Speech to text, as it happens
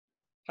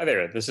Hi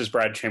there, this is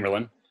Brad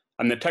Chamberlain.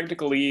 I'm the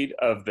technical lead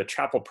of the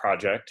CHIUW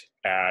project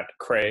at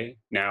CRAE,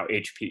 now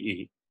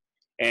HPE.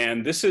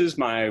 And this is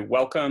my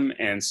welcome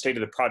and state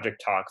of the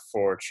project talk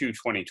for CHIUW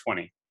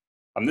 2020.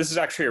 This is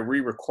actually a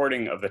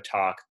re-recording of the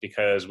talk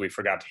because we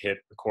forgot to hit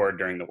record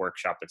during the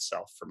workshop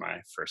itself for my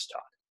first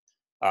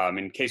talk.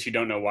 In case you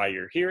don't know why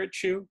you're here at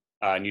CHIUW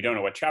and you don't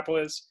know what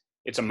CHAPL is,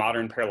 it's a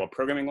modern parallel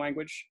programming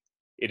language.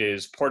 It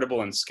is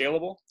portable and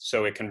scalable,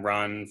 so it can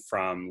run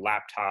from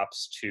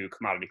laptops to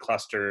commodity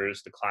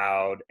clusters, the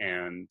cloud,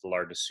 and the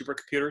largest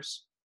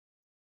supercomputers.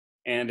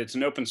 And it's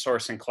an open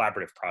source and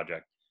collaborative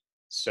project.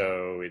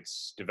 So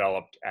it's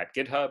developed at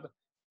GitHub,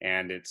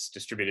 and it's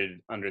distributed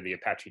under the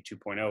Apache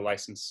 2.0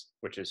 license,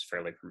 which is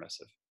fairly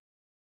permissive.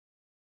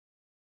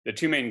 The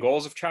two main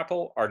goals of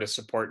CHAPL are to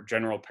support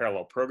general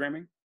parallel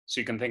programming. So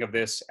you can think of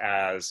this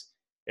as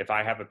if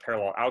I have a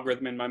parallel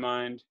algorithm in my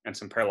mind and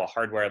some parallel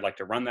hardware I'd like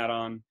to run that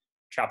on,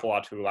 CHAPL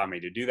ought to allow me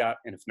to do that,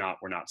 and if not,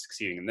 we're not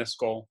succeeding in this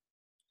goal.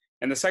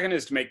 And the second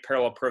is to make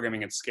parallel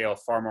programming at scale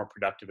far more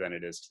productive than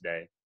it is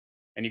today.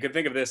 And you can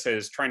think of this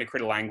as trying to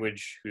create a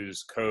language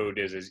whose code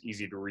is as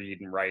easy to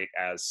read and write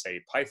as, say,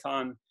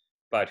 Python,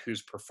 but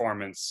whose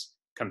performance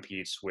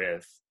competes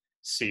with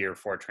C or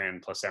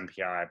Fortran plus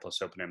MPI plus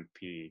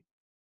OpenMP.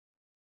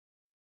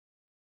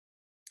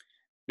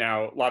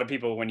 Now, a lot of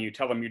people, when you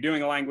tell them you're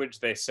doing a language,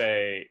 they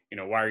say,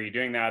 why are you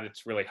doing that?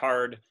 It's really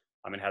hard.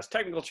 It has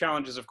technical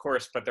challenges, of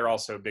course, but there are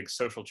also big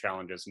social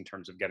challenges in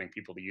terms of getting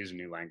people to use a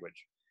new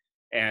language.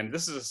 And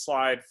this is a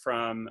slide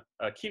from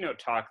a keynote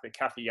talk that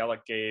Kathy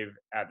Yellick gave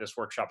at this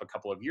workshop a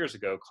couple of years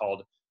ago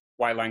called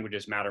Why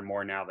Languages Matter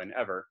More Now Than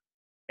Ever.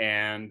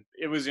 And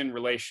it was in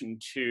relation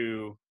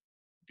to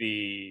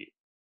the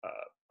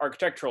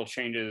architectural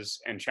changes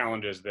and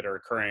challenges that are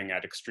occurring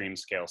at extreme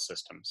scale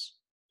systems.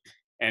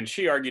 And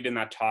she argued in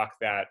that talk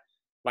that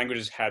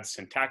languages had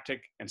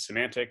syntactic and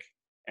semantic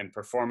and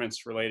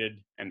performance-related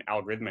and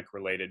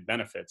algorithmic-related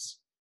benefits.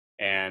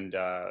 And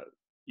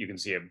you can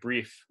see a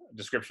brief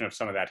description of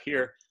some of that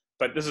here,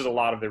 but this is a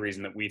lot of the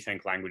reason that we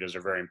think languages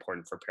are very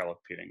important for parallel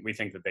computing. We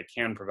think that they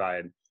can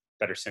provide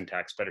better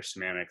syntax, better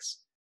semantics,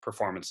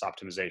 performance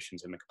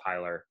optimizations in the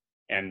compiler,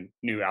 and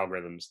new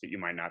algorithms that you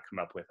might not come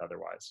up with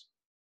otherwise.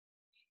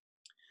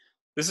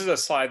 This is a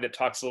slide that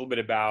talks a little bit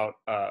about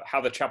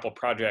how the CHAPL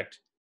project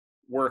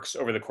works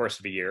over the course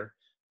of a year.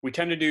 We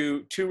tend to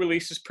do 2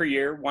 releases per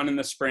year, one in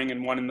the spring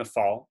and one in the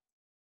fall.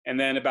 And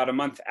then about a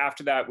month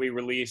after that, we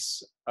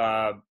release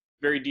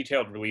very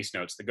detailed release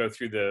notes that go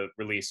through the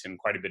release in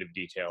quite a bit of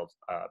detail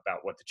about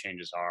what the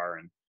changes are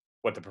and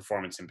what the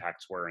performance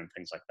impacts were and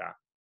things like that.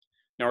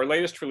 Now, our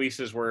latest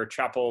releases were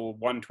CHAPL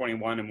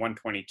 121 and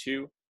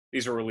 122.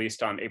 These were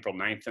released on April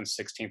 9th and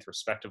 16th,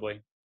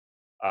 respectively.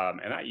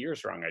 And that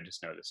year's wrong, I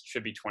just noticed. It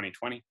should be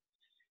 2020.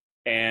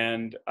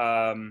 And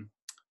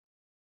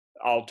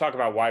I'll talk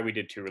about why we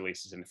did 2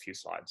 releases in a few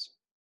slides.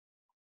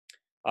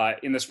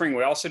 In the spring,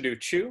 we also do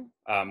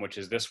CHIUW, which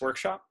is this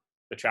workshop,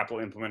 the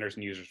CHAPL Implementers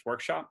and Users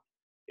Workshop.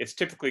 It's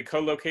typically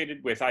co-located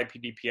with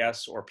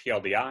IPDPS or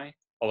PLDI,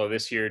 although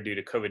this year, due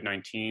to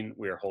COVID-19,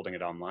 we are holding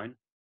it online.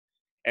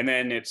 And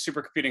then it's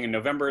supercomputing in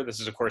November. This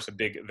is, of course, a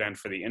big event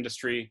for the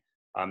industry.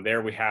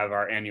 There we have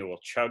our annual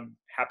CHUG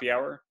happy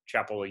hour,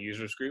 CHAPL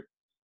Users Group.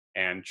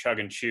 And CHUG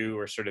and CHIUW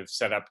are sort of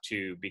set up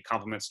to be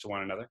complements to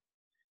one another.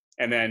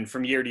 And then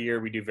from year to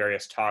year, we do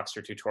various talks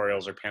or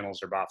tutorials or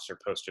panels or BOFs or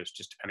posters,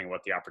 just depending on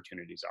what the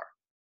opportunities are.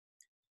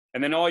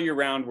 And then all year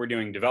round, we're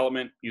doing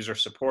development, user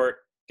support,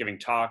 giving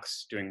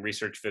talks, doing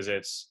research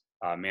visits,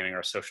 manning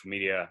our social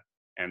media,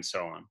 and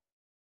so on.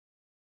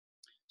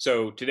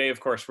 So today, of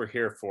course, we're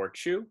here for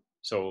CHIUW.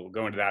 So we'll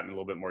go into that in a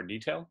little bit more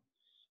detail.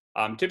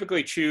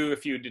 Typically, CHIUW,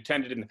 if you'd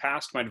attended in the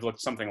past, might have looked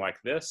something like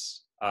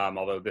this,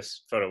 although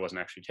this photo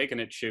wasn't actually taken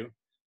at CHIUW.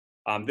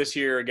 This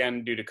year,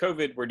 again, due to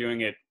COVID, we're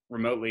doing it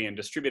remotely and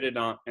distributed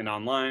and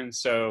online,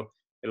 so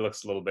it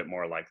looks a little bit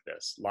more like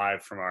this,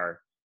 live from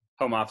our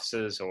home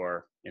offices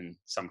or in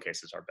some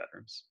cases our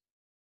bedrooms.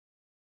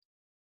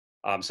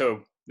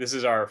 So this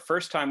is our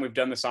first time we've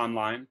done this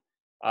online,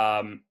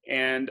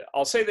 and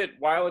I'll say that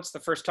while it's the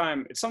first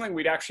time, it's something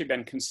we'd actually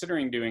been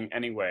considering doing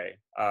anyway,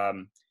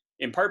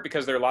 in part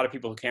because there are a lot of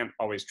people who can't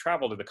always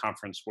travel to the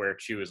conference where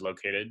CHIUW is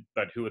located,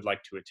 but who would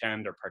like to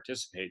attend or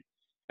participate.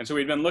 And so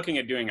we've been looking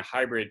at doing a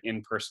hybrid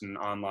in-person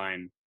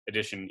online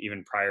edition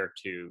even prior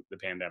to the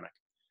pandemic.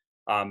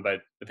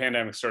 But the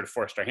pandemic sort of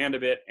forced our hand a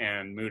bit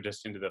and moved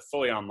us into the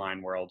fully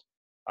online world.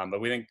 But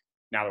we think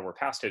now that we're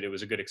past it, it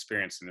was a good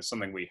experience and it's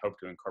something we hope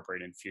to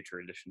incorporate in future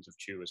editions of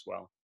CHIUW as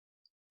well.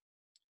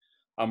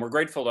 We're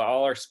grateful to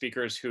all our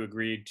speakers who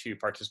agreed to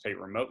participate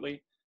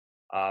remotely.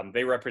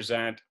 They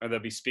represent, or they'll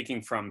be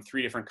speaking from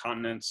 3 different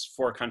continents,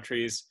 4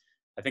 countries,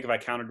 I think if I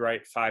counted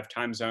right, 5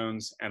 time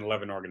zones and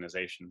 11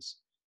 organizations.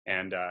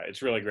 And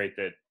it's really great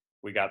that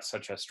we got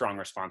such a strong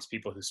response,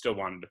 people who still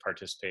wanted to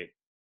participate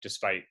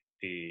despite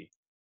the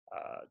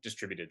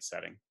distributed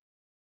setting.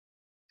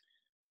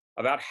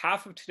 About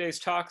half of today's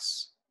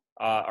talks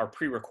are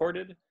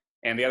pre-recorded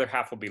and the other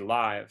half will be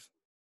live.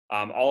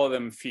 All of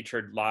them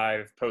featured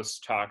live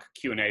post-talk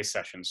Q&A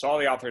sessions. So all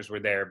the authors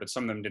were there, but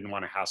some of them didn't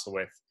want to hassle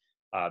with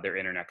their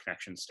internet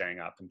connection staying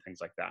up and things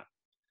like that.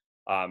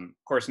 Of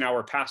course, now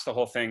we're past the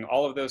whole thing.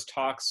 All of those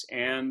talks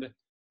and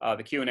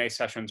the Q&A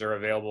sessions are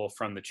available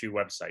from the CHIUW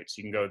website. So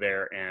you can go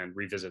there and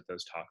revisit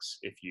those talks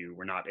if you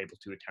were not able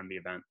to attend the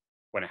event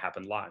when it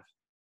happened live.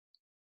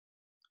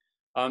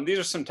 These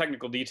are some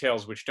technical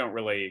details which don't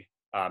really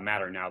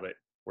matter now that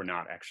we're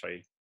not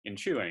actually in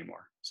CHIUW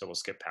anymore. So we'll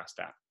skip past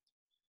that.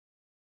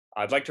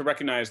 I'd like to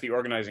recognize the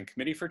organizing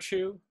committee for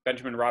CHIUW.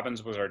 Benjamin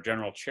Robbins was our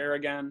general chair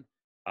again.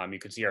 You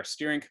can see our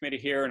steering committee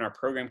here and our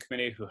program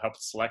committee who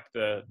helped select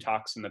the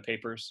talks and the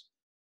papers.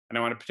 And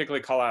I want to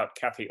particularly call out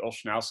Kathy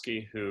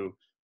Olshanowski, who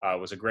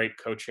was a great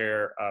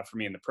co-chair for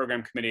me in the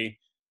program committee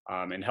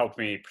and helped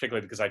me,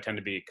 particularly because I tend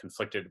to be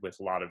conflicted with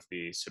a lot of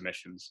the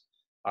submissions.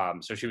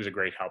 So she was a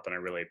great help and I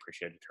really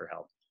appreciated her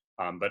help.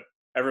 But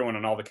everyone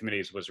on all the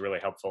committees was really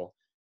helpful.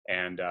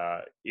 And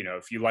you know,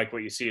 if you like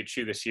what you see at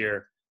CHIUW this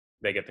year,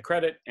 they get the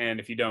credit. And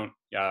if you don't,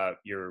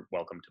 you're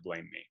welcome to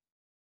blame me.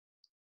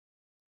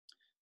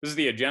 This is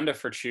the agenda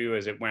for CHIUW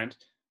as it went.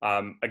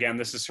 Again,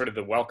 this is sort of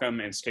the welcome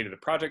and state of the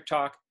project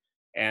talk.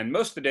 And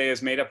most of the day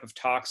is made up of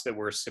talks that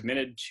were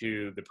submitted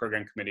to the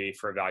program committee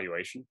for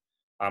evaluation.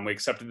 We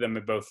accepted them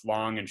in both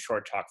long and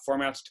short talk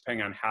formats,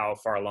 depending on how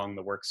far along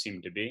the work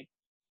seemed to be.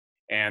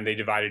 And they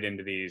divided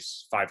into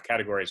these 5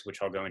 categories,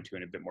 which I'll go into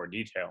in a bit more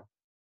detail.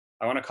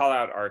 I want to call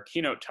out our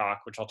keynote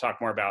talk, which I'll talk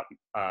more about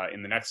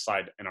in the next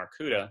slide, in our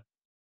CUDA.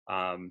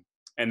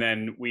 And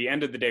then we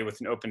ended the day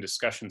with an open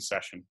discussion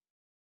session.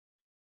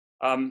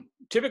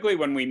 Typically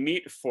when we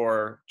meet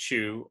for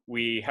CHIUW,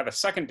 we have a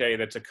second day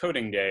that's a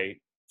coding day,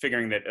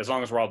 figuring that as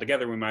long as we're all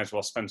together, we might as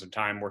well spend some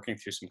time working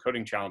through some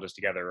coding challenges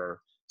together or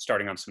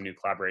starting on some new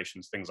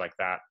collaborations, things like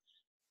that.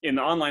 In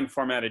the online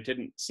format, it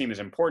didn't seem as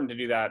important to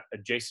do that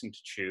adjacent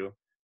to CHIUW.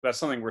 That's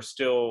something we're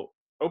still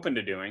open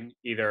to doing,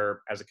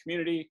 either as a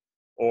community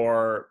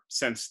or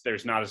since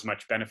there's not as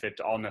much benefit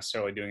to all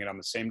necessarily doing it on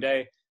the same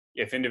day.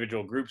 If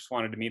individual groups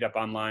wanted to meet up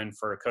online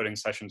for coding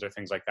sessions or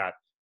things like that,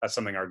 that's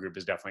something our group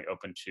is definitely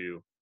open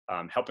to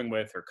helping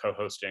with or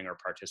co-hosting or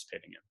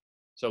participating in.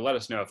 So let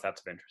us know if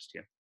that's of interest to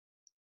you.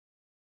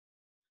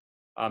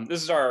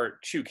 This is our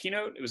CHIUW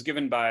keynote. It was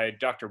given by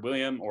Dr.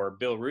 William or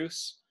Bill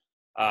Roos.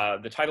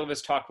 The title of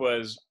his talk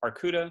was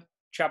Arcuda,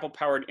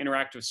 Chapel-Powered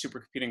Interactive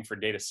Supercomputing for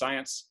Data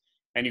Science.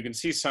 And you can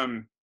see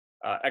some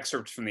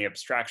excerpts from the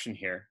abstraction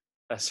here.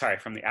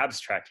 From the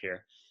abstract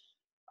here.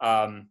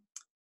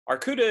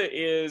 Arcuda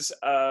is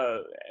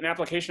an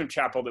application of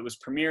Chapel that was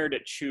premiered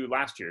at CHIUW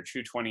last year,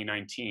 CHIUW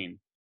 2019.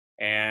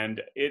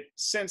 And it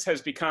since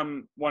has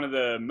become one of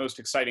the most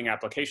exciting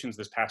applications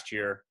this past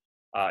year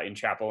in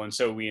Chapel. And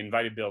so we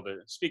invited Bill to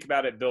speak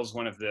about it. Bill's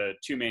one of the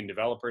 2 main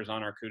developers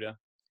on Arcuda.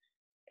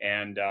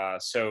 And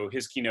so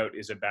his keynote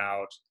is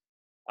about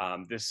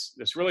this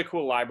really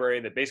cool library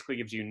that basically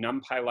gives you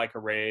NumPy-like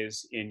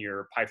arrays in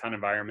your Python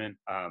environment.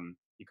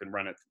 You can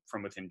run it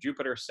from within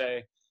Jupyter,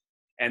 say.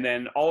 And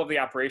then all of the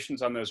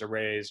operations on those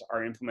arrays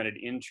are implemented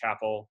in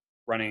Chapel,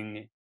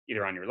 running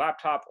either on your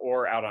laptop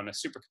or out on a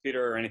supercomputer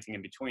or anything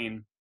in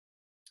between.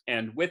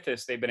 And with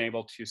this, they've been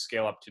able to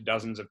scale up to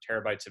dozens of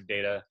terabytes of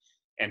data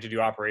and to do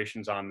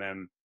operations on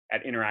them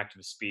at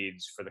interactive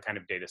speeds for the kind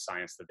of data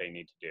science that they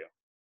need to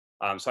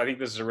do. So I think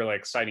this is a really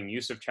exciting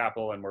use of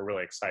Chapel, and we're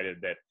really excited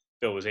that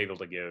Bill was able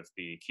to give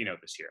the keynote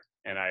this year.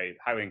 And I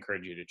highly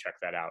encourage you to check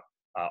that out,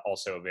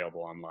 also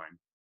available online.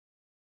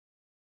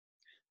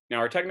 Now,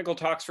 our technical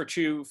talks for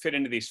CHIUW fit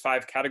into these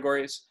 5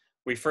 categories.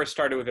 We first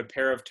started with a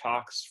pair of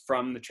talks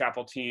from the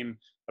Chapel team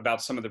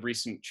about some of the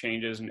recent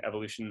changes and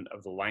evolution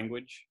of the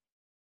language.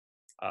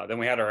 Then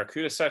we had our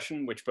Arcuda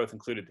session, which both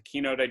included the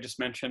keynote I just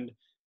mentioned,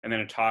 and then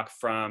a talk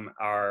from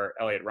our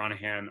Elliot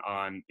Ronahan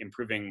on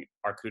improving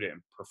Arcuda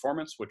in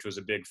performance, which was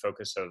a big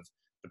focus of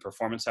the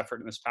performance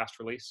effort in this past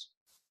release.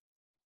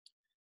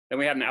 Then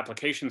we had an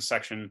application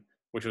section,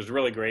 which was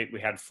really great. We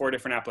had 4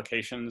 different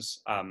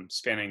applications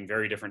spanning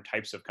very different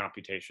types of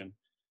computation,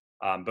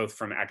 both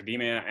from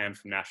academia and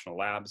from national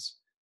labs.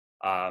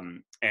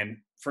 And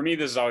for me,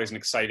 this is always an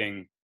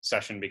exciting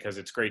session because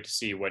it's great to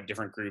see what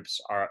different groups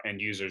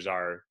and users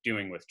are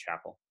doing with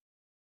Chapel.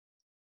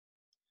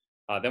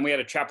 Then we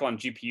had a Chapel on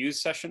GPUs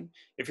session.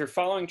 If you're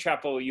following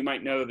Chapel, you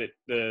might know that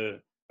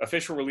the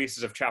official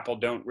releases of Chapel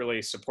don't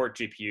really support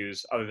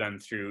GPUs other than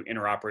through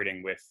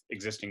interoperating with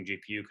existing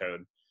GPU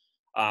code.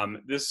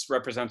 This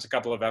represents a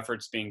couple of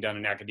efforts being done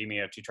in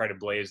academia to try to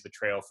blaze the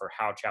trail for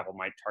how Chapel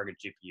might target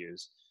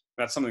GPUs.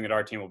 That's something that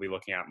our team will be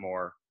looking at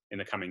more in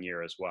the coming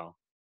year as well.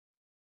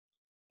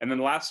 And then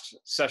the last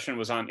session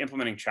was on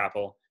implementing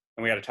Chapel,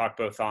 and we had a talk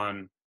both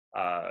on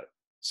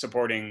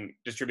supporting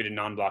distributed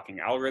non-blocking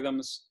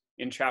algorithms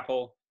in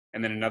Chapel,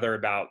 and then another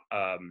about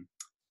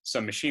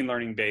some machine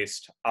learning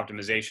based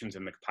optimizations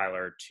in the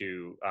compiler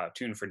to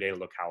tune for data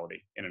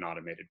locality in an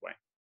automated way.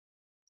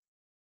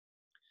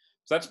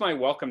 So that's my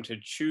welcome to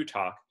CHIUW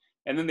talk.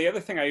 And then the other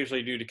thing I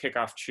usually do to kick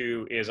off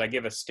CHIUW is I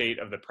give a state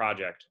of the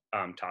project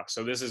talk.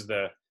 So this is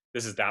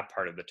that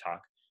part of the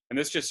talk. And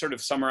this just sort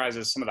of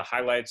summarizes some of the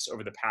highlights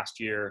over the past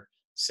year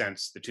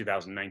since the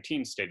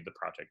 2019 State of the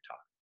Project talk.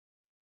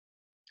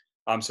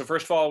 So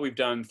first of all, we've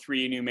done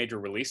 3 new major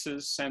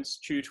releases since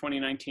CHIUW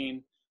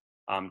 2019,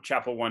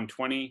 CHAPL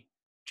 120,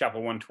 CHAPL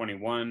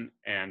 121,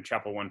 and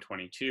CHAPL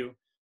 122.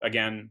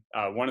 Again,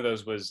 one of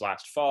those was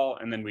last fall,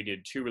 and then we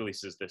did 2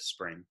 releases this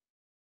spring.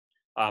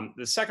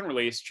 The second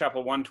release,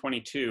 CHAPL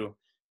 122,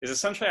 is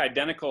essentially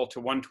identical to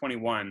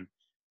 121,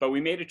 but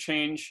we made a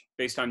change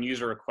based on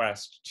user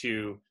request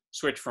to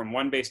switch from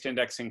 1-based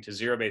indexing to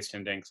 0-based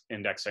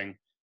indexing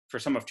for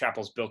some of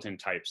CHAPL's built-in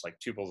types like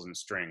tuples and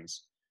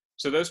strings.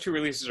 So those 2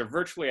 releases are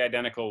virtually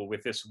identical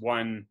with this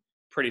one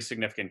pretty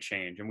significant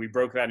change, and we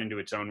broke that into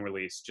its own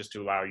release just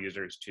to allow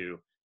users to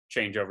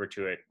change over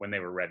to it when they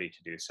were ready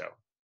to do so.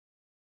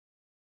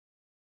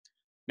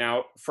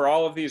 Now, for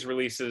all of these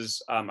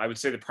releases, I would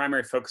say the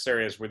primary focus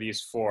areas were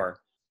these 4.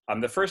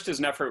 The first is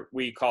an effort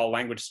we call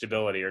language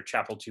stability, or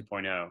CHAPL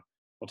 2.0.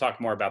 We'll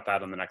talk more about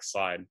that on the next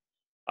slide.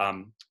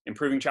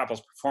 Improving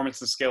CHAPL's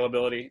performance and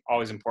scalability,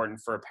 always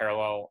important for a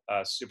parallel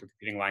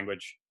supercomputing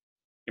language.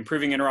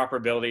 Improving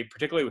interoperability,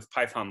 particularly with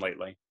Python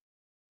lately.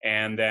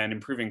 And then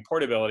improving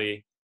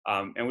portability.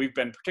 And we've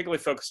been particularly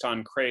focused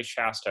on Cray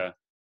Shasta,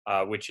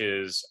 which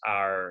is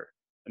our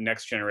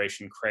next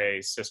generation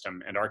Cray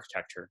system and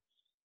architecture.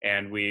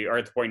 And we are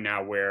at the point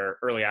now where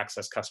early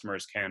access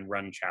customers can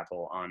run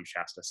CHAPL on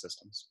Shasta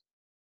systems.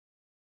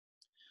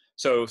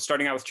 So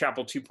starting out with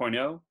CHAPL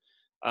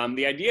 2.0,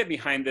 the idea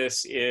behind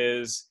this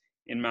is,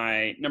 in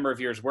my number of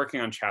years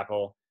working on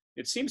CHAPL,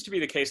 it seems to be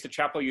the case that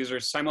CHAPL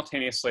users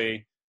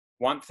simultaneously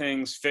want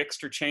things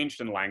fixed or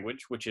changed in the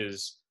language, which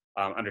is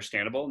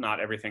understandable.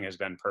 Not everything has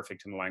been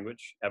perfect in the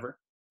language ever.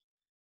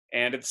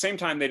 And at the same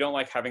time, they don't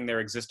like having their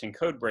existing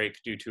code break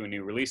due to a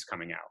new release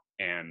coming out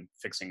and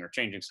fixing or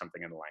changing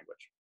something in the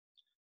language.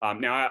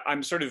 Now,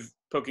 I'm sort of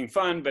poking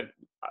fun, but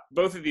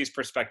both of these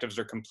perspectives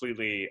are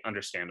completely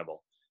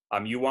understandable.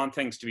 You want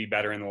things to be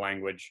better in the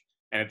language,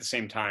 and at the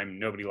same time,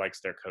 nobody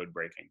likes their code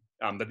breaking.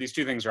 But these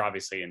 2 things are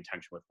obviously in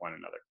tension with one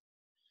another.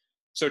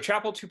 So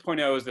CHAPL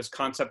 2.0 is this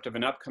concept of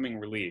an upcoming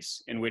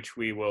release in which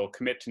we will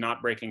commit to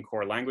not breaking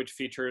core language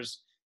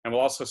features, and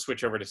we'll also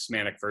switch over to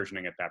semantic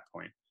versioning at that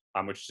point,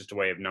 which is just a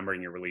way of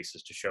numbering your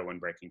releases to show when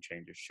breaking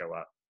changes show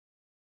up.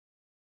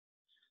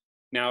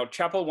 Now,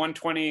 CHAPL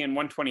 120 and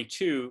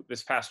 122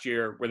 this past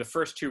year were the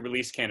first 2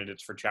 release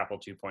candidates for CHAPL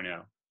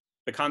 2.0.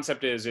 The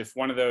concept is if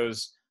one of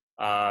those,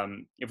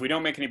 if we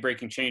don't make any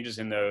breaking changes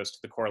in those to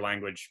the core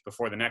language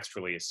before the next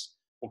release,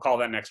 we'll call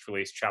that next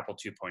release CHAPL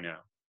 2.0.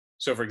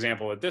 So for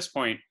example, at this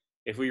point,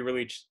 if we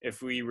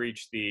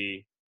reach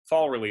the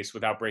fall release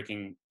without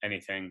breaking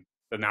anything,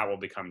 then that will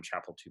become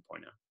CHAPL 2.0.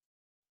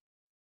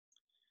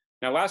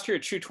 Now, last year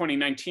at CHIUW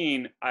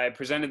 2019, I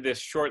presented this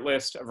short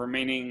list of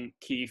remaining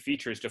key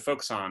features to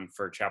focus on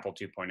for CHAPL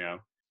 2.0.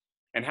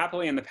 And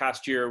happily, in the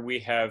past year, we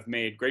have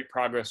made great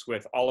progress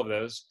with all of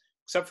those,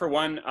 except for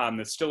one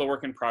that's still a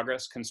work in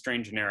progress,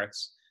 constrained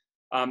generics.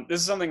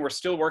 This is something we're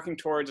still working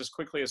towards as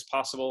quickly as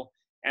possible,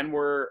 and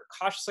we're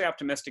cautiously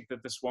optimistic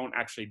that this won't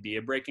actually be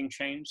a breaking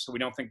change, so we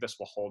don't think this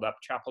will hold up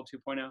CHAPL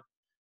 2.0,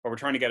 but we're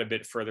trying to get a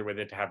bit further with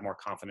it to have more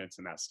confidence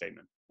in that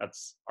statement.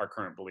 That's our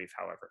current belief,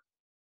 however.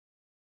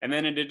 And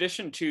then in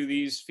addition to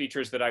these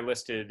features that I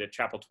listed at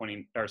CHIUW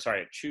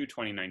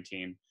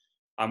 2019,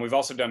 we've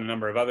also done a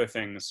number of other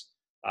things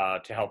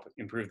to help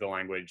improve the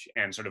language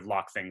and sort of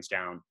lock things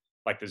down,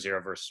 like the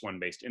 0 versus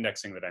 1-based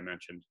indexing that I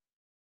mentioned.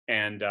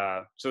 And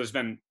so there's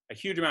been a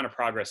huge amount of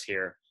progress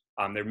here.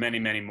 There are many,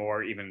 many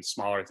more, even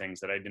smaller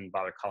things that I didn't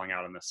bother calling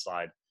out on this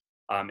slide.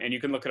 And you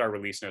can look at our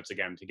release notes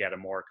again to get a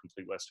more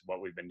complete list of what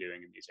we've been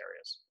doing in these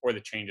areas, or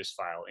the changes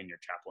file in your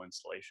CHAPL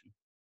installation.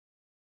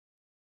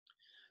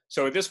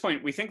 So at this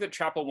point, we think that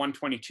CHAPL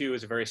 122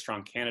 is a very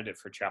strong candidate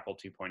for CHAPL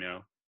 2.0.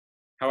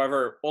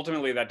 However,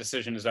 ultimately that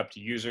decision is up to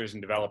users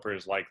and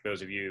developers like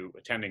those of you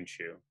attending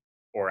CHIUW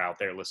or out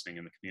there listening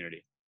in the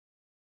community.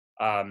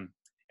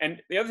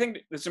 And the other thing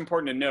that's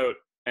important to note,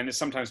 and is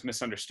sometimes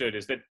misunderstood,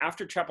 is that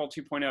after CHAPL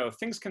 2.0,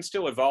 things can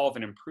still evolve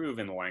and improve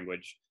in the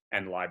language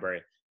and the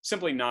library,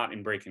 simply not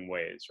in breaking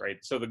ways, right?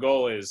 So the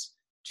goal is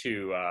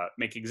to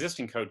make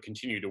existing code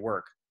continue to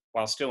work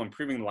while still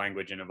improving the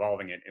language and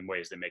evolving it in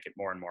ways that make it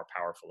more and more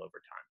powerful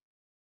over time.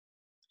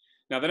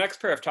 Now, the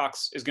next pair of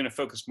talks is going to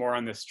focus more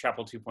on this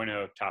CHAPL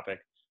 2.0 topic.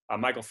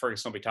 Michael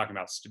Ferguson will be talking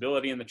about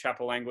stability in the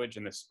CHAPL language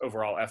and this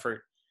overall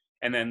effort.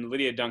 And then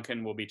Lydia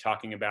Duncan will be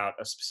talking about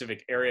a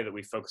specific area that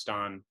we focused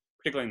on,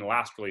 particularly in the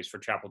last release for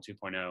CHAPL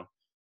 2.0,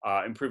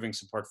 improving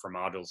support for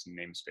modules and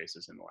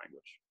namespaces in the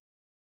language.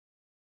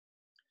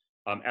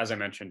 As I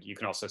mentioned, you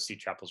can also see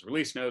CHAPL's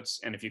release notes.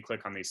 And if you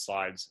click on these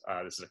slides,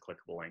 this is a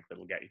clickable link that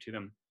will get you to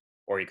them,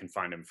 or you can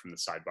find them from the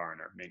sidebar on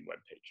our main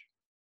webpage.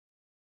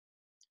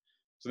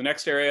 So the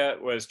next area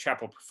was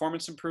CHAPL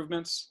performance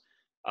improvements.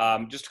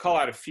 Just to call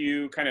out a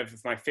few kind of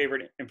my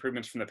favorite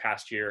improvements from the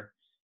past year.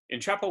 In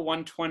CHAPL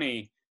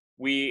 120,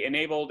 we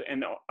enabled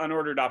an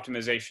unordered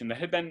optimization that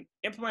had been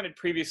implemented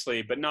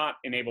previously, but not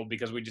enabled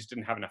because we just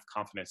didn't have enough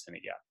confidence in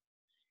it yet.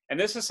 And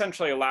this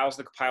essentially allows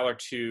the compiler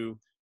to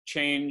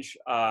change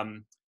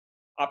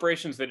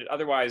operations that it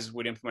otherwise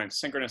would implement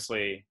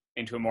synchronously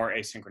into a more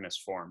asynchronous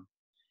form.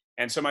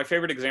 And so my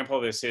favorite example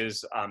of this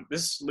is,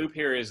 this loop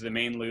here is the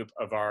main loop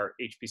of our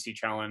HPC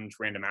challenge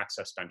random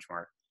access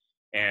benchmark.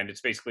 And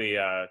it's basically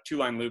a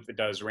 2-line loop that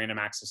does random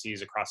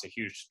accesses across a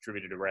huge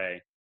distributed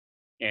array.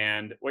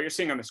 And what you're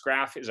seeing on this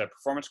graph is a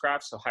performance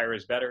graph, so higher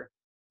is better.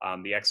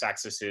 The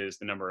x-axis is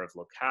the number of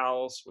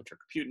locales, which are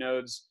compute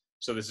nodes.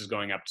 So this is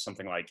going up to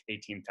something like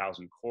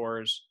 18,000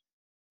 cores.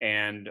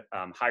 And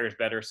higher is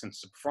better since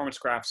it's a performance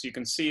graph. So you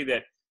can see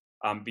that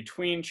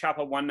between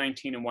CHIUW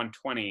 119 and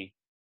 120,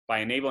 by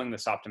enabling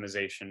this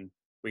optimization,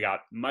 we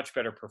got much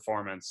better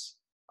performance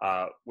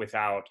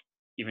without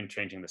even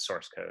changing the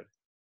source code.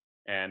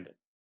 And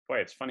boy,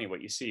 it's funny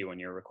what you see when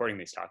you're recording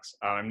these talks.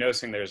 I'm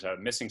noticing there's a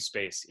missing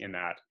space in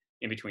that,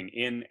 in between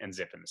in and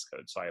zip in this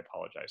code, so I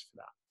apologize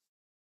for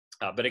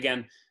that. But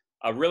again,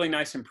 a really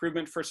nice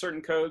improvement for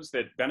certain codes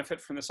that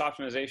benefit from this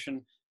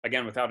optimization,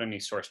 again, without any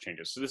source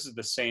changes. So this is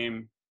the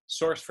same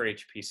source for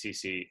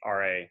HPCC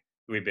RA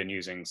we've been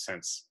using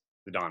since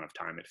the dawn of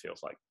time, it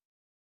feels like.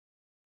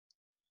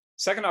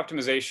 Second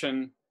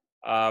optimization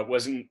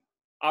was an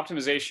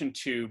optimization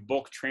to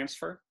bulk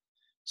transfer.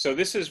 So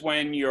this is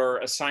when you're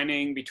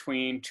assigning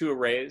between 2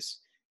 arrays.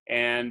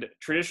 And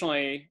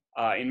traditionally,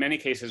 in many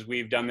cases,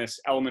 we've done this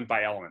element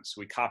by element. So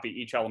we copy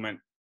each element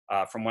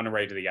from one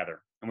array to the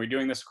other. And we're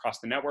doing this across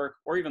the network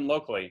or even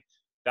locally.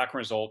 That can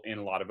result in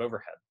a lot of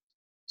overhead.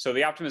 So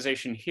the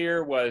optimization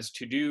here was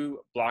to do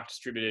bulk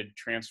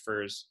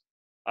transfers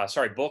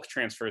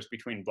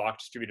between block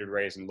distributed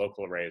arrays and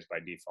local arrays by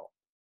default.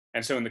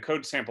 And so in the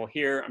code sample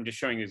here, I'm just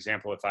showing you an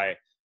example. If I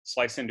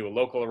slice into a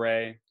local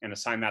array and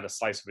assign that a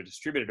slice of a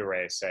distributed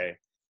array, say,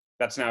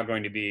 that's now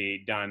going to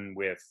be done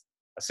with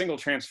a single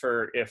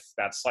transfer if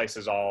that slice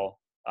is all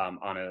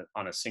on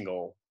a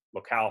single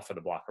locale for the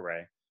block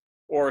array,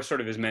 or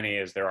sort of as many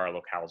as there are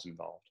locales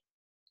involved.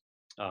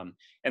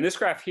 And this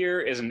graph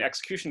here is an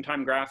execution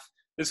time graph.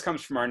 This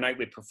comes from our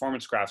nightly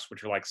performance graphs,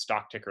 which are like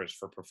stock tickers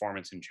for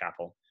performance in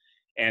Chapel.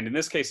 And in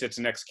this case, it's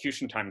an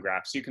execution time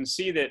graph. So you can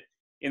see that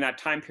in that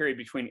time period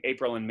between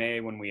April and May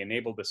when we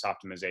enabled this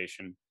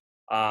optimization,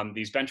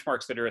 these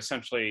benchmarks that are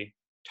essentially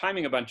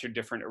timing a bunch of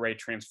different array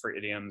transfer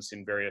idioms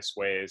in various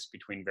ways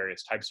between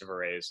various types of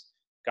arrays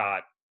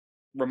got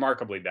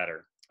remarkably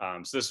better.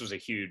 So this was a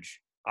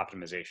huge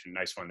optimization,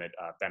 nice one that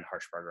Ben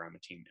Harshbarger on the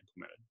team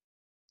implemented.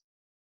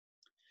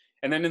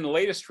 And then in the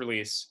latest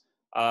release,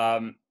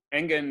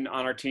 Engin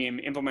on our team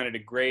implemented a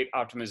great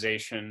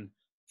optimization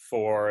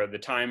for the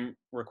time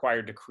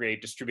required to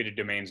create distributed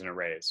domains and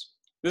arrays.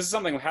 This is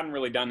something we hadn't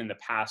really done in the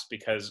past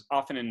because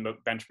often in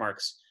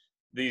benchmarks,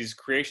 these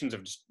creations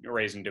of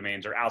arrays and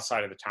domains are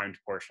outside of the timed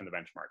portion of the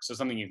benchmark. So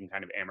something you can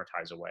kind of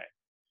amortize away.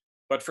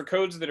 But for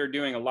codes that are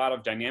doing a lot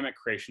of dynamic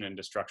creation and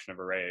destruction of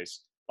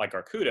arrays, like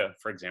our CHIUW,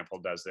 for example,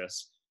 does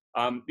this,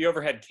 the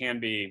overhead can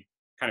be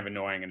kind of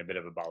annoying and a bit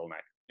of a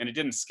bottleneck. And it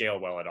didn't scale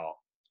well at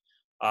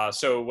all.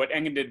 So what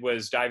Engin did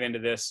was dive into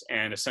this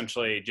and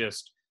essentially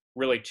just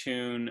really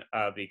tune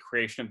the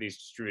creation of these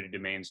distributed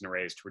domains and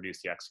arrays to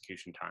reduce the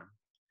execution time.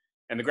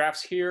 And the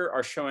graphs here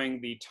are showing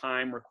the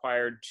time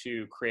required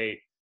to create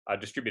a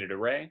distributed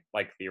array,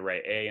 like the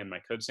array A in my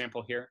code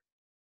sample here.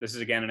 This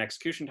is again an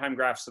execution time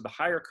graph. So the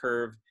higher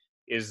curve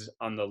is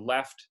on the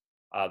left,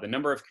 the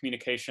number of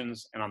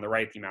communications, and on the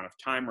right, the amount of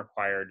time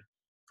required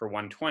for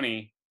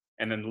 120.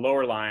 And then the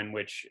lower line,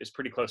 which is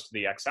pretty close to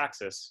the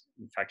x-axis,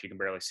 in fact, you can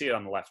barely see it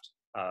on the left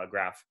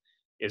graph,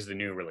 is the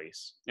new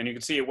release. And you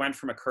can see it went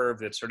from a curve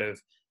that sort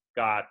of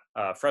got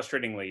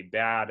frustratingly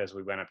bad as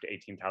we went up to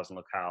 18,000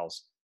 locales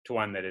to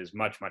one that is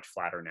much, much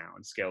flatter now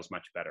and scales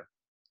much better.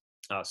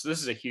 So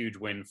this is a huge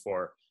win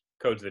for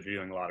codes that are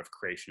doing a lot of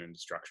creation and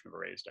destruction of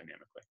arrays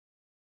dynamically.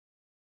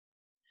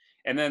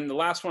 And then the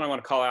last one I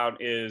want to call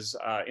out is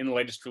in the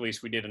latest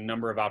release, we did a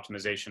number of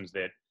optimizations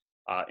that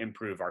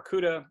improve our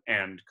CHIUW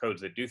and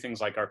codes that do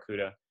things like our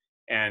CHIUW.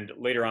 And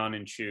later on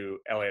in CHIUW,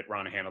 Elliot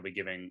Ronahan will be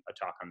giving a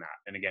talk on that.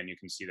 And again, you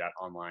can see that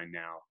online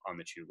now on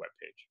the CHIUW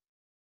webpage.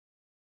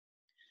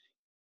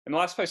 And the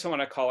last place I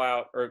want to call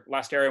out, or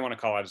last area I want to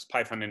call out, is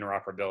Python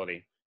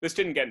interoperability. This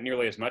didn't get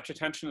nearly as much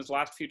attention as the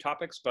last few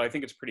topics, but I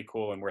think it's pretty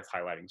cool and worth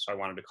highlighting, so I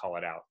wanted to call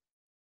it out.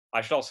 I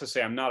should also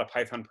say I'm not a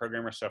Python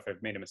programmer, so if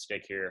I've made a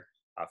mistake here,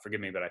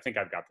 forgive me, but I think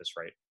I've got this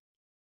right.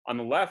 On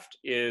the left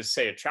is,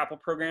 say, a Chapel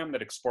program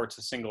that exports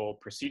a single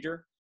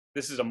procedure.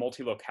 This is a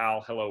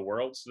multi-locale hello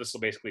world, so this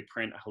will basically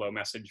print a hello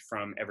message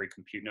from every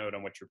compute node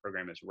on which your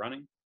program is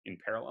running in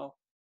parallel.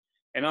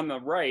 And on the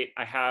right,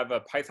 I have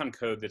a Python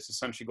code that's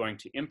essentially going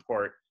to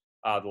import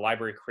the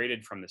library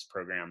created from this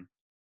program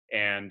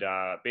and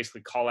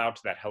basically call out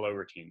to that hello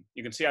routine.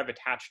 You can see I've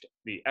attached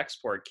the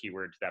export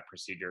keyword to that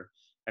procedure,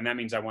 and that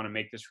means I want to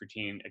make this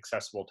routine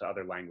accessible to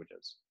other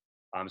languages.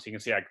 So you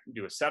can see I can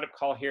do a setup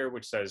call here,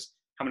 which says,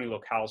 how many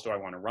locales do I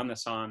want to run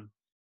this on?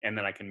 And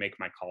then I can make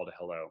my call to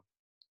hello.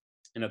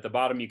 And at the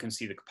bottom, you can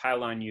see the compile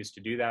line used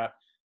to do that.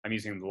 I'm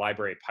using the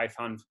library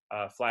Python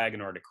flag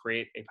in order to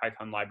create a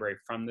Python library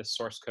from this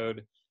source code.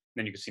 And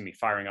then you can see me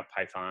firing up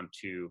Python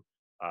to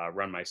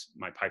run my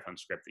Python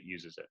script that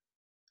uses it.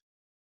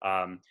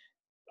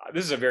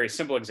 This is a very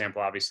simple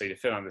example, obviously, to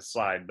fit on this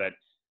slide, but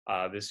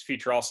This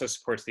feature also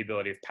supports the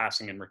ability of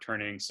passing and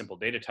returning simple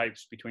data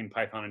types between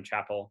Python and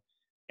Chapel.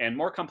 And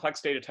more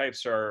complex data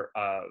types are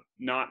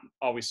not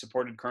always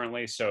supported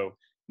currently. So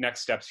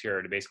next steps here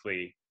are to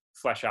basically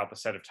flesh out the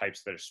set of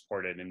types that are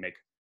supported and make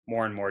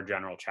more and more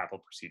general Chapel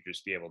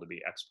procedures be able to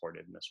be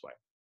exported in this way.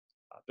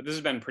 But this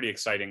has been pretty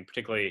exciting,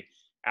 particularly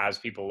as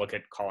people look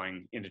at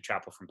calling into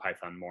Chapel from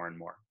Python more and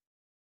more.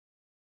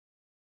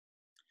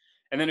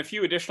 And then a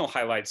few additional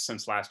highlights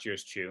since last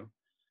year's CHIUW.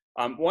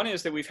 One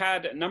is that we've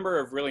had a number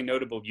of really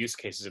notable use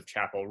cases of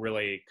Chapel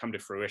really come to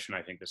fruition,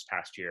 I think, this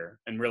past year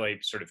and really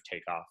sort of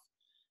take off.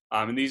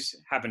 And these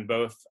happen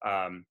both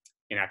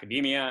in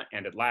academia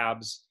and at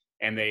labs,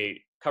 and they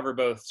cover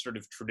both sort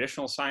of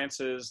traditional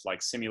sciences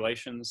like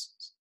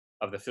simulations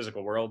of the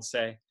physical world,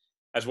 say,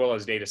 as well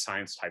as data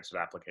science types of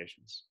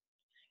applications.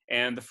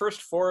 And the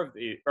first four of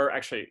the, or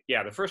actually,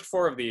 yeah, the first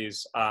four of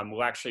these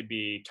will actually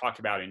be talked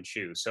about in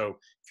CHIUW. So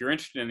if you're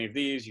interested in any of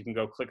these, you can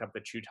go click up the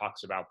CHIUW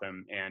talks about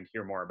them and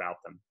hear more about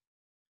them.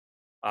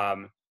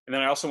 And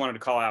then I also wanted to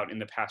call out in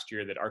the past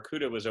year that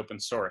Arcuda was open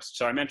sourced.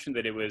 So I mentioned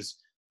that it was,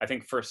 I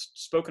think,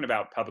 first spoken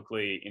about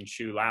publicly in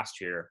CHIUW last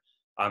year,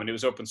 and it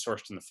was open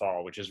sourced in the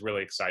fall, which is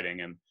really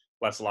exciting and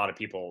lets a lot of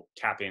people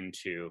tap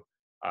into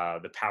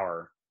the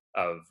power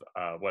of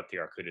what the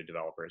Arcuda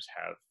developers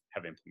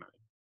have implemented.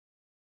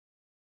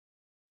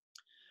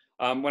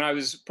 When I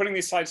was putting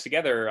these slides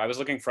together, I was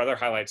looking for other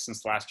highlights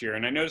since last year,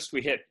 and I noticed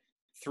we hit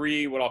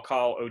 3 what I'll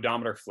call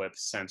odometer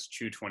flips since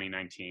CHIUW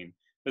 2019.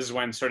 This is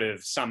when sort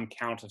of some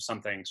count of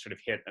something sort of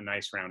hit a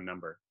nice round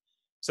number.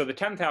 So the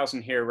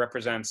 10,000 here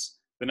represents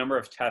the number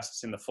of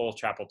tests in the full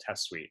Chapel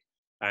test suite.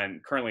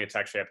 And currently it's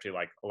actually up to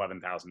like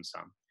 11,000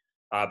 some.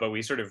 But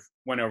we sort of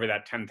went over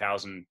that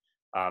 10,000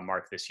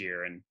 mark this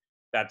year, and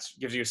that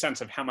gives you a sense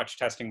of how much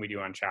testing we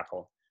do on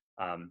Chapel.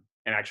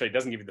 And actually it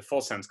doesn't give you the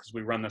full sense because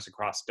we run this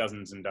across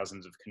dozens and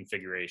dozens of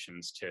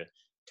configurations to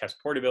test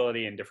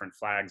portability and different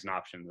flags and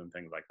options and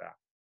things like that.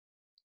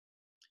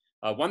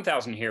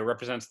 1,000 here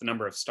represents the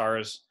number of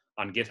stars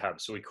on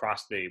GitHub. So we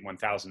crossed the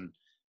 1,000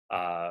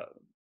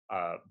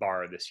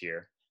 bar this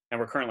year, and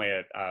we're currently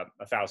at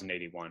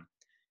 1,081.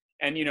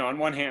 And you know, on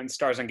one hand,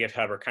 stars on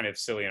GitHub are kind of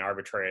silly and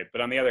arbitrary,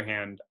 but on the other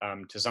hand,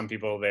 to some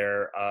people,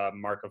 they're a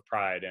mark of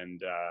pride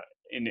and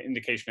an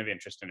indication of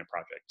interest in a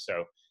project.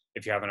 So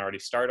if you haven't already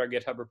started our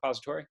GitHub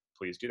repository,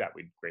 please do that.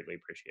 We'd greatly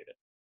appreciate it.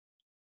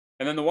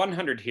 And then the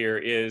 100 here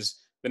is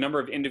the number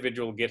of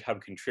individual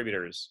GitHub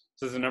contributors.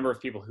 So this is the number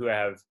of people who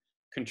have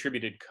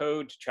contributed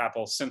code to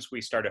Chapel since we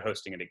started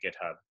hosting it at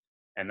GitHub.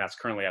 And that's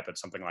currently up at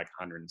something like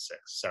 106.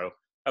 So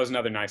that was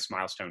another nice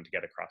milestone to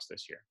get across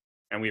this year.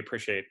 And we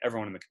appreciate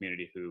everyone in the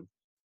community who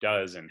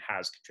does and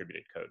has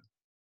contributed code.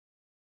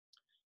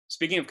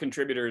 Speaking of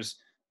contributors,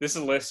 this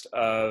is a list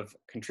of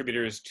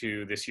contributors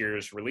to this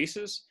year's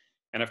releases.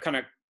 And I've kind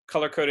of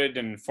color-coded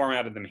and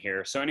formatted them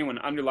here. So anyone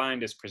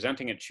underlined is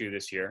presenting at CHIUW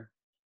this year.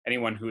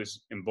 Anyone who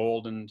is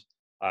emboldened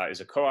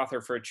is a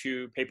co-author for a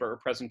CHIUW paper or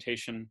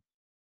presentation.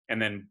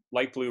 And then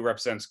light blue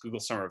represents Google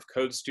Summer of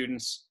Code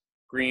students.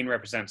 Green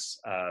represents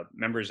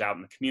members out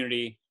in the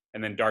community.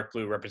 And then dark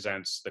blue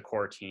represents the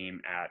core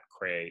team at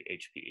Cray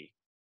HPE.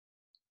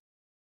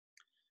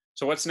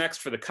 So what's next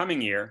for the coming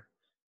year?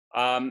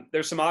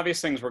 There's some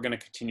obvious things we're going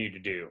to continue to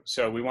do.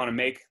 So we want to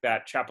make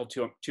that Chapel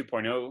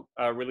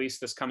 2.0 release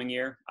this coming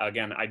year.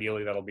 Again,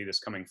 ideally, that'll be this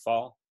coming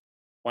fall.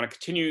 Want to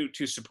continue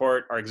to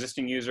support our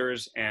existing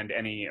users and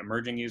any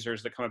emerging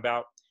users that come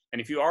about.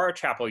 And if you are a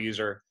Chapel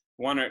user,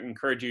 we want to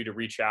encourage you to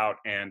reach out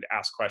and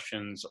ask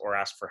questions or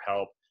ask for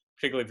help,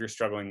 particularly if you're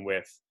struggling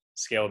with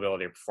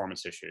scalability or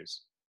performance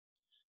issues.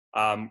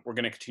 We're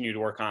going to continue to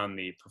work on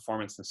the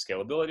performance and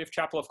scalability of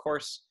Chapel, of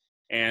course.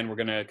 And we're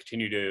going to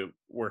continue to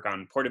work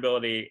on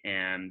portability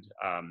and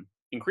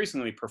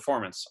increasingly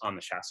performance on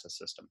the Shasta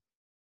system.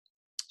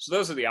 So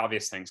those are the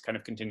obvious things, kind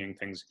of continuing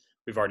things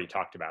we've already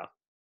talked about.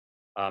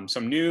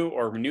 Some new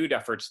or renewed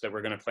efforts that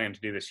we're going to plan to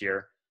do this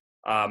year.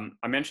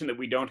 I mentioned that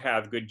we don't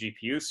have good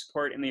GPU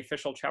support in the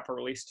official Chapel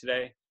release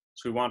today.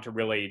 So we want to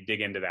really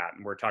dig into that.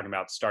 And we're talking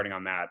about starting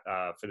on that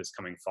for this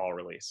coming fall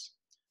release.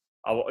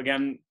 I'll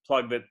again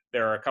plug that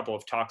there are a couple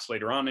of talks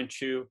later on in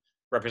CHIUW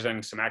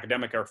representing some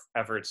academic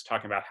efforts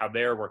talking about how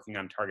they're working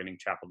on targeting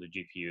Chapel to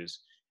GPUs.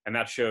 And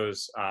that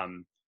shows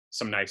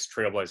some nice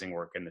trailblazing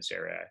work in this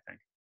area, I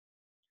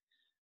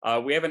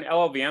think. We have an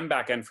LLVM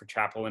backend for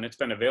Chapel, and it's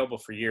been available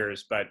for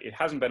years, but it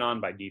hasn't been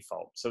on by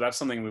default. So that's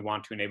something we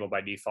want to enable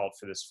by default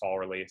for this fall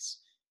release.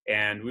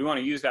 And we want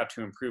to use that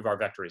to improve our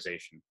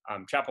vectorization.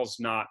 Chapel's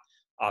not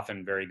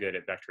often very good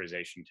at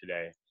vectorization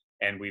today,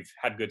 and we've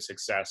had good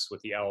success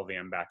with the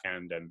LLVM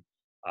backend and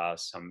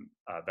some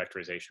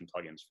vectorization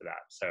plugins for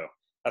that. So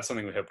that's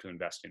something we hope to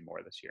invest in more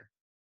this year.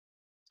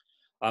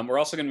 We're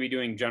also going to be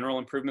doing general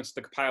improvements to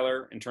the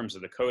compiler in terms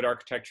of the code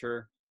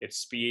architecture, its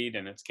speed,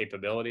 and its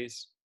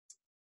capabilities.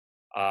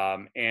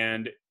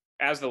 And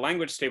as the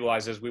language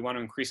stabilizes, we want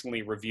to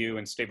increasingly review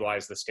and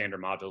stabilize the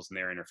standard modules and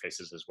their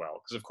interfaces as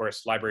well. Because of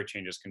course, library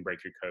changes can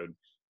break your code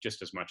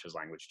just as much as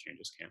language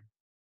changes can.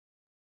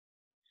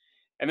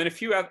 And then a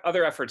few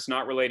other efforts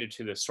not related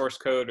to the source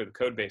code or the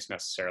code base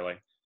necessarily.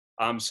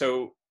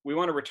 So we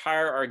want to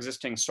retire our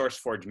existing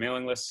SourceForge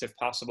mailing lists if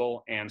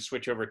possible and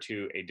switch over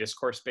to a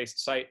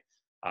discourse-based site,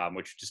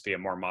 which would just be a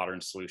more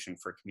modern solution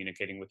for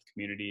communicating with the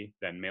community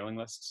than mailing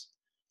lists.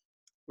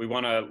 We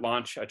want to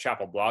launch a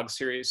Chapel blog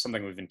series,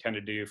 something we've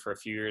intended to do for a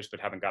few years but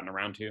haven't gotten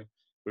around to.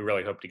 We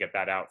really hope to get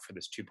that out for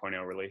this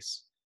 2.0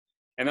 release.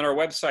 And then our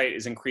website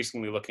is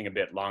increasingly looking a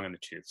bit long in the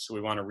tooth, so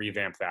we want to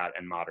revamp that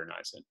and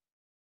modernize it.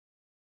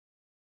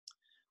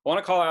 I want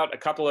to call out a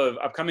couple of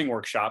upcoming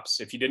workshops.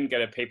 If you didn't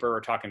get a paper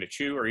or talking to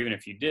CHIUW, or even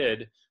if you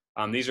did,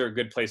 these are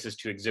good places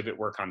to exhibit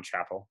work on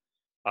Chapel.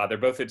 They're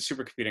both at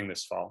Supercomputing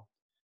this fall.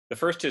 The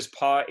first is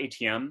PAW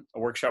ATM, a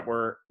workshop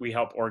where we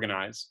help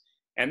organize.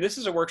 And this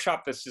is a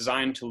workshop that's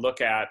designed to look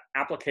at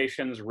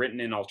applications written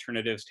in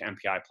alternatives to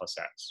MPI plus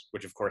X,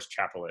 which of course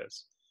Chapel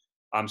is.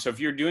 So if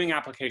you're doing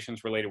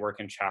applications related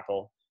work in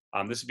Chapel,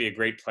 this would be a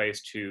great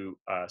place to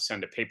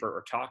send a paper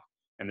or talk,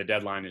 and the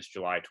deadline is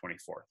July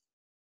 24th.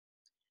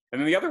 And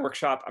then the other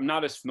workshop I'm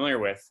not as familiar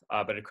with,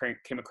 but it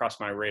came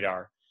across my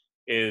radar,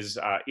 is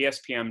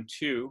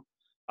ESPM2.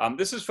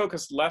 This is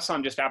focused less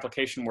on just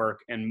application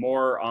work and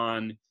more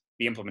on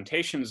the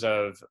implementations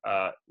of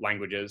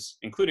languages,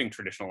 including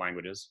traditional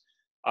languages,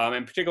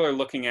 in particular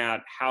looking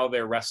at how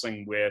they're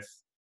wrestling with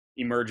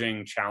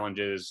emerging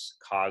challenges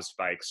caused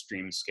by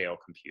extreme scale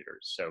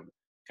computers. So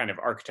kind of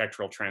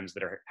architectural trends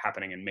that are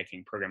happening and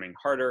making programming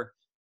harder.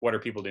 What are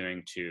people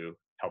doing to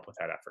help with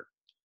that effort?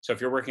 So if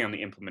you're working on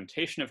the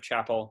implementation of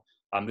Chapel,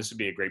 this would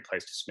be a great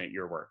place to submit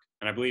your work.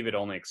 And I believe it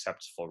only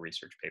accepts full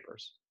research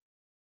papers.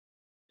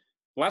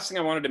 The last thing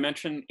I wanted to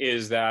mention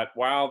is that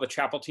while the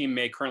Chapel team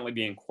may currently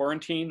be in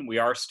quarantine, we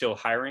are still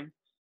hiring.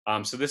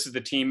 So this is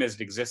the team as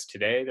it exists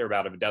today. There are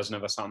about a dozen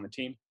of us on the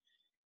team.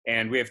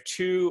 And we have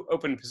 2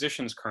 open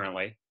positions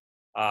currently.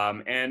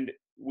 And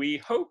we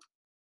hope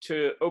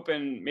to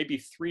open maybe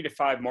 3 to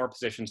 5 more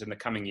positions in the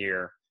coming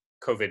year,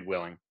 COVID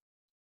willing.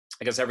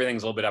 I guess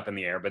everything's a little bit up in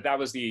the air, but that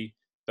was the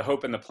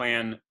hope and the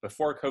plan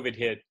before COVID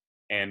hit,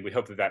 and we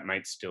hope that that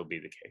might still be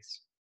the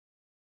case.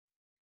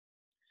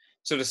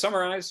 So to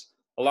summarize,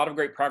 a lot of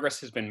great progress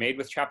has been made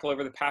with Chapel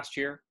over the past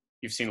year.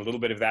 You've seen a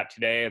little bit of that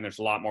today, and there's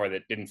a lot more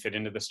that didn't fit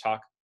into this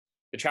talk.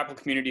 The Chapel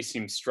community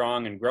seems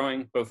strong and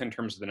growing, both in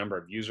terms of the number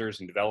of users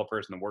and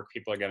developers and the work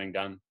people are getting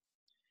done.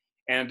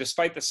 And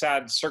despite the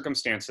sad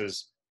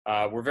circumstances,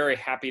 we're very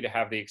happy to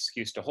have the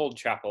excuse to hold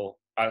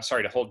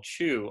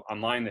CHIUW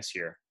online this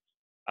year.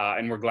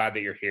 And we're glad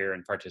that you're here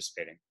and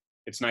participating.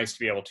 It's nice to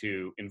be able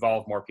to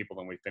involve more people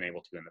than we've been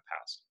able to in the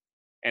past.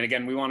 And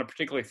again, we want to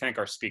particularly thank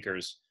our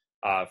speakers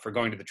for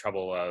going to the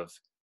trouble of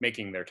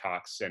making their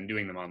talks and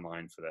doing them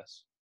online for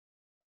this.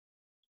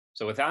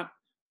 So with that,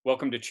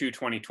 welcome to CHIUW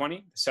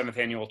 2020, the 7th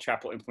Annual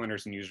Chapel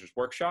Implementers and Users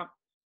Workshop.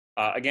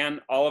 Again,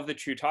 all of the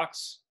CHIUW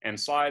talks and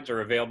slides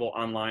are available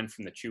online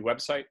from the CHIUW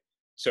website.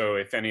 So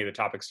if any of the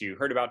topics you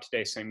heard about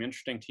today seem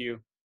interesting to you,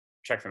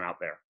 check them out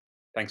there.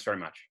 Thanks very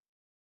much.